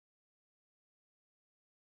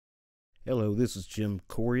Hello, this is Jim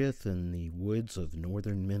Coriath in the woods of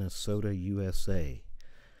northern Minnesota, USA.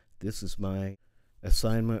 This is my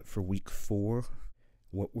assignment for week 4.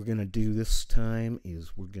 What we're going to do this time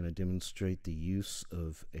is we're going to demonstrate the use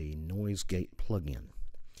of a noise gate plugin.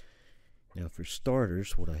 Now for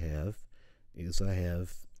starters, what I have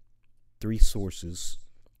 3 sources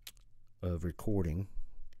of recording,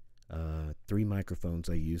 3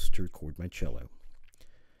 microphones I use to record my cello.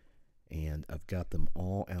 And I've got them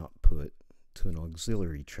all output to an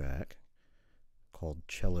auxiliary track called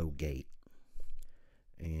Cello Gate.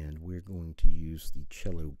 And we're going to use the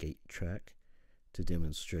Cello Gate track to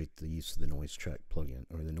demonstrate the use of the noise track plugin,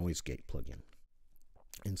 or the noise gate plugin.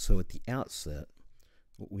 And so at the outset,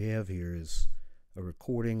 what we have here is a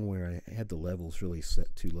recording where I had the levels really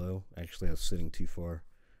set too low. Actually, I was sitting too far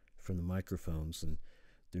from the microphones, and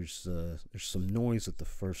there's some noise at the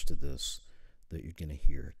first of this that you're going to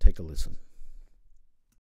hear. Take a listen.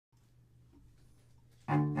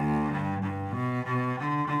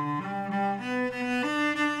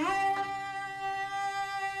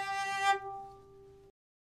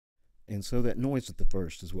 And so that noise at the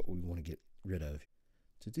first is what we want to get rid of.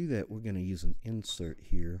 To do that, we're going to use an insert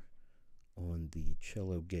here on the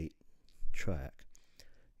Cello Gate track.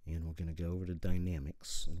 And we're going to go over to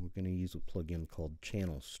Dynamics, and we're going to use a plugin called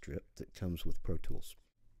Channel Strip that comes with Pro Tools.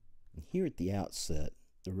 And here at the outset,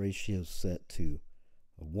 the ratio is set to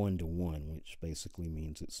a 1:1, which basically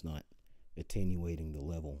means it's not attenuating the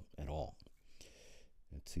level at all.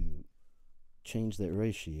 And to change that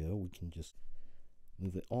ratio, we can just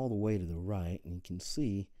move it all the way to the right, and you can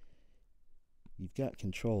see you've got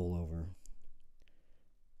control over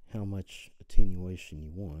how much attenuation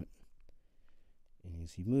you want. And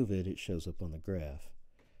as you move it, it shows up on the graph.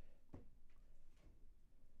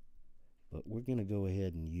 But we're going to go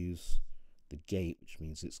ahead and use the gate, which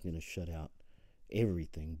means it's going to shut out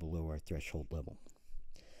everything below our threshold level.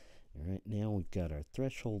 All right, now we've got our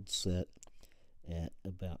threshold set at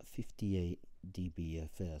about 58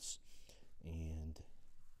 dBFS, and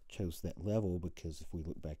chose that level because if we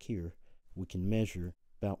look back here, we can measure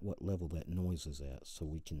about what level that noise is at, so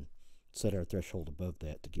we can set our threshold above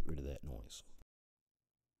that to get rid of that noise.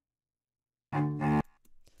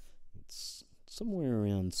 It's somewhere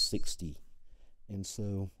around 60, and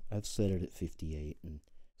so I've set it at 58, and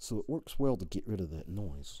so it works well to get rid of that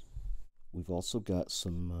noise. We've also got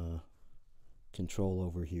some control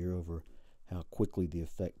over here over how quickly the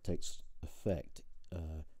effect takes effect.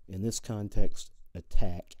 In this context,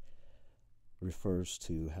 attack refers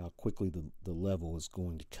to how quickly the level is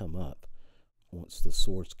going to come up once the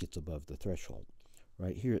source gets above the threshold.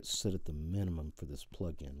 Right here it's set at the minimum for this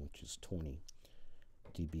plugin, which is 20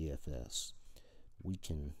 dBFS. We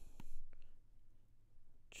can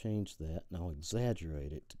change that, and I'll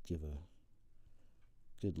exaggerate it to give a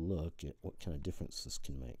good look at what kind of difference this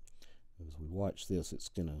can make. As we watch this, it's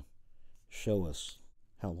going to show us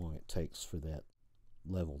how long it takes for that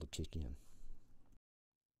level to kick in.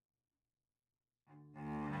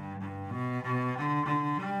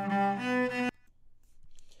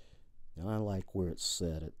 Now I like where it's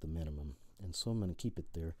set at the minimum, and so I'm going to keep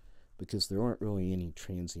it there because there aren't really any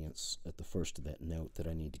transients at the first of that note that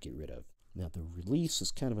I need to get rid of. Now the release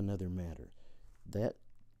is kind of another matter. That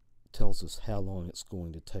tells us how long it's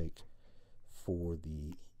going to take for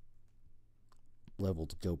the level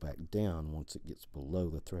to go back down once it gets below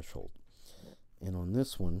the threshold. And on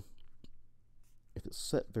this one, if it's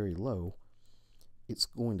set very low, it's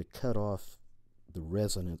going to cut off the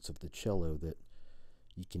resonance of the cello that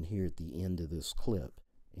you can hear at the end of this clip.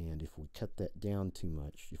 And if we cut that down too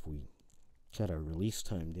much, if we cut our release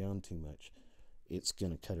time down too much, it's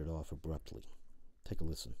going to cut it off abruptly. Take a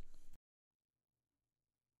listen.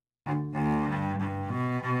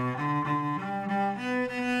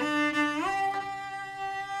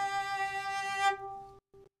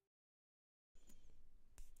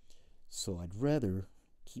 So I'd rather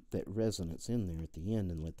keep that resonance in there at the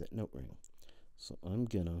end and let that note ring. So I'm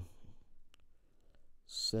going to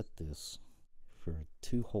set this for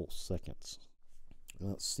 2 whole seconds.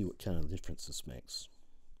 Let's see what kind of difference this makes.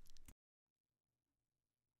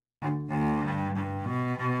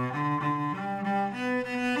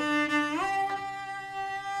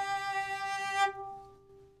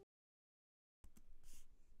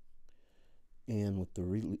 And with the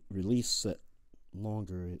release set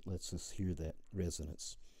longer, it lets us hear that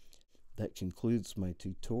resonance. That concludes my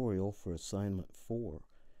tutorial for assignment 4.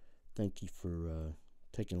 Thank you for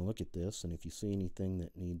taking a look at this, and if you see anything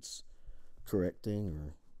that needs correcting,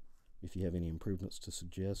 or if you have any improvements to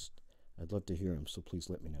suggest, I'd love to hear them, so please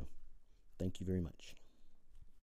let me know. Thank you very much.